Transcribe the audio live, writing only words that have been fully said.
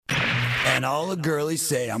And all the girlies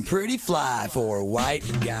say I'm pretty fly for a white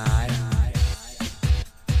guy.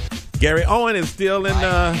 Gary Owen is still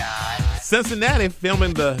in Cincinnati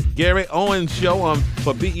filming the Gary Owen show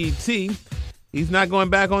for BET. He's not going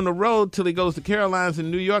back on the road till he goes to Caroline's in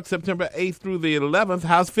New York, September 8th through the 11th.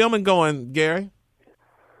 How's filming going, Gary?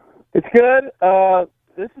 It's good. I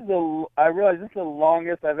realize this is the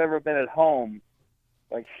longest I've ever been at home,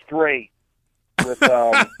 like straight, with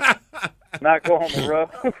not going on the road.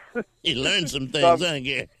 You learned some things, huh,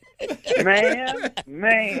 Gary? Man.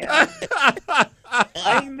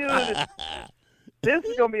 I knew that this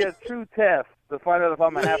is going to be a true test to find out if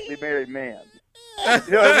I'm a happily married man.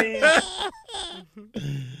 You know what I mean?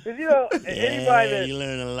 Because, anybody that... You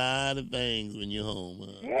learn a lot of things when you're home.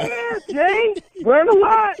 Huh? Yeah, Jay. Learn a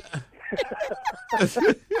lot.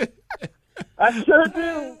 I sure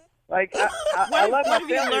do. Like, I let my what have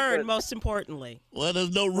you family learned, most importantly? Well,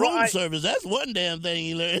 there's no room service. That's one damn thing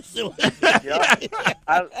you learned. Yeah.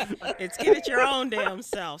 It's get it your own damn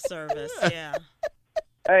self service, yeah.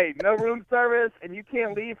 Hey, no room service, and you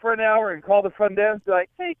can't leave for an hour and call the front desk and be like,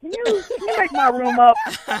 hey, can you make my room up?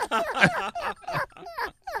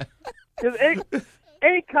 Because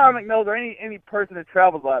any comic knows, or any person that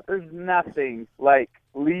travels a lot, there's nothing like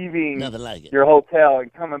leaving your hotel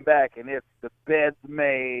and coming back, and it's the bed's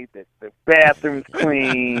made, the bathroom's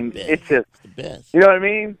clean. It's just the best. You know what I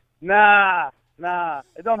mean? Nah,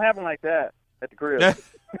 it don't happen like that at the crib.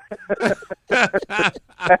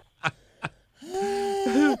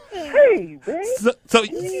 Hey, babe. So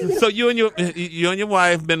you and your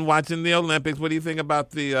wife been watching the Olympics. What do you think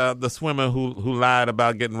about the swimmer who lied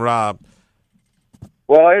about getting robbed?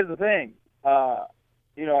 Well, here's the thing. My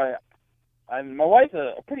wife's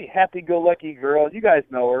a pretty happy-go-lucky girl. You guys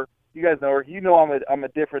know her. You know I'm a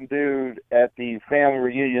different dude at the family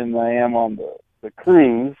reunion than I am on the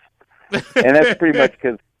cruise, and that's pretty much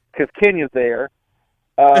because Kenya's there.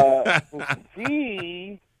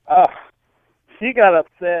 She got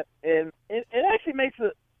upset, and it actually makes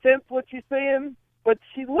sense what she's saying, but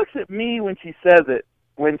she looks at me when she says it,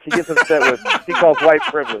 when she gets upset with she calls white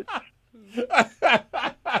privilege.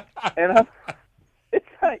 And it's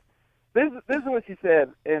like, this is what she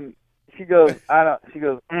said, and she goes, you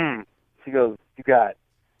got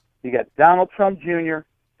Donald Trump Jr.,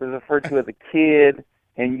 who's referred to as a kid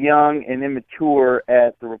and young and immature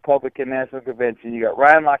at the Republican National Convention. You got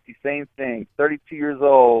Ryan Lochte, same thing, 32 years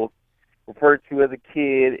old, referred to as a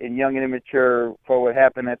kid and young and immature for what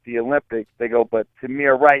happened at the Olympics. They go, but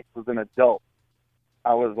Tamir Rice was an adult.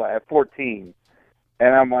 I was like at 14.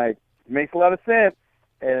 And I'm like, makes a lot of sense.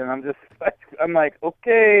 And I'm like,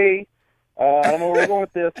 okay, I don't know where we're going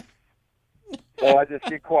with this. So I just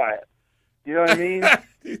get quiet. You know what I mean?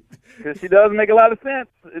 Because she does make a lot of sense.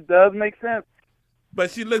 It does make sense.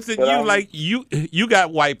 But she looks at you like you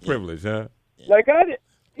got white privilege, huh? Like I did.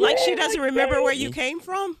 Like she doesn't remember where you came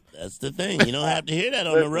from? That's the thing. You don't have to hear that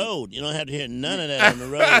on the road. You don't have to hear none of that on the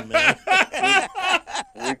road, man.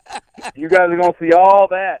 You guys are going to see all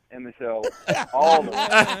that in the show. All of it.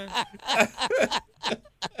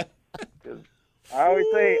 I always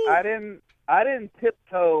say I didn't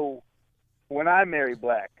tiptoe when I married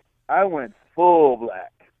black. I went full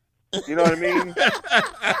black. You know what I mean?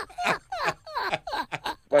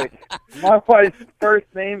 Like, my wife's first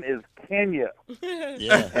name is Kenya.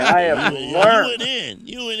 Yeah. And I have learned.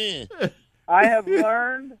 You went in. I have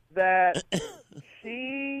learned that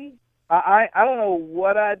I don't know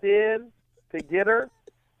what I did to get her.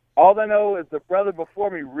 All I know is the brother before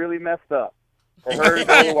me really messed up. For her to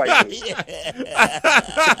go to white dude.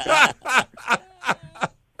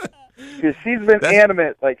 Because she's been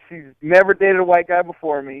adamant, like she's never dated a white guy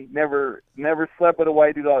before me, never slept with a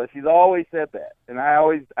white dude. All that. She's always said that, and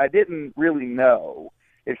I didn't really know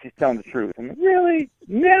if she's telling the truth. I'm like, really,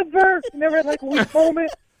 never had like a weak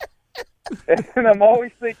moment. And I'm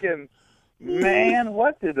always thinking, man,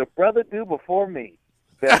 what did the brother do before me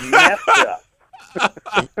that messed up?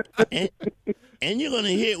 And you're going to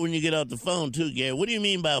hear it when you get off the phone, too, Gary. What do you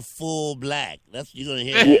mean by full black? That's what you're going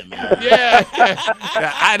to hear. Yeah.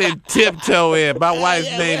 I didn't tiptoe in. My wife's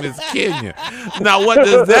name is Kenya. Now, what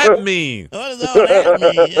does that mean? What does all that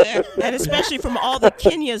mean? Yeah. And especially from all the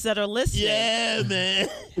Kenyas that are listening. Yeah, man.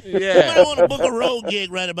 Yeah. You might want to book a road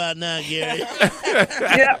gig right about now, Gary.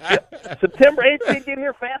 Yeah. September 8th can't get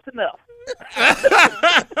here fast enough.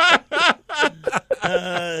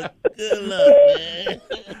 Good luck, man.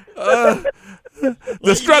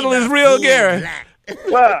 The struggle is real, Gary.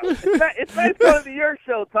 Well, it's nice going to your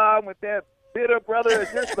show, Tom, with that bitter brother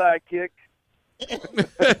as your sidekick. What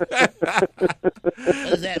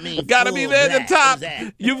does that mean? Got to be there at the top.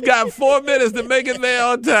 You've got 4 minutes to make it there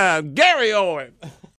on time. Gary Owen.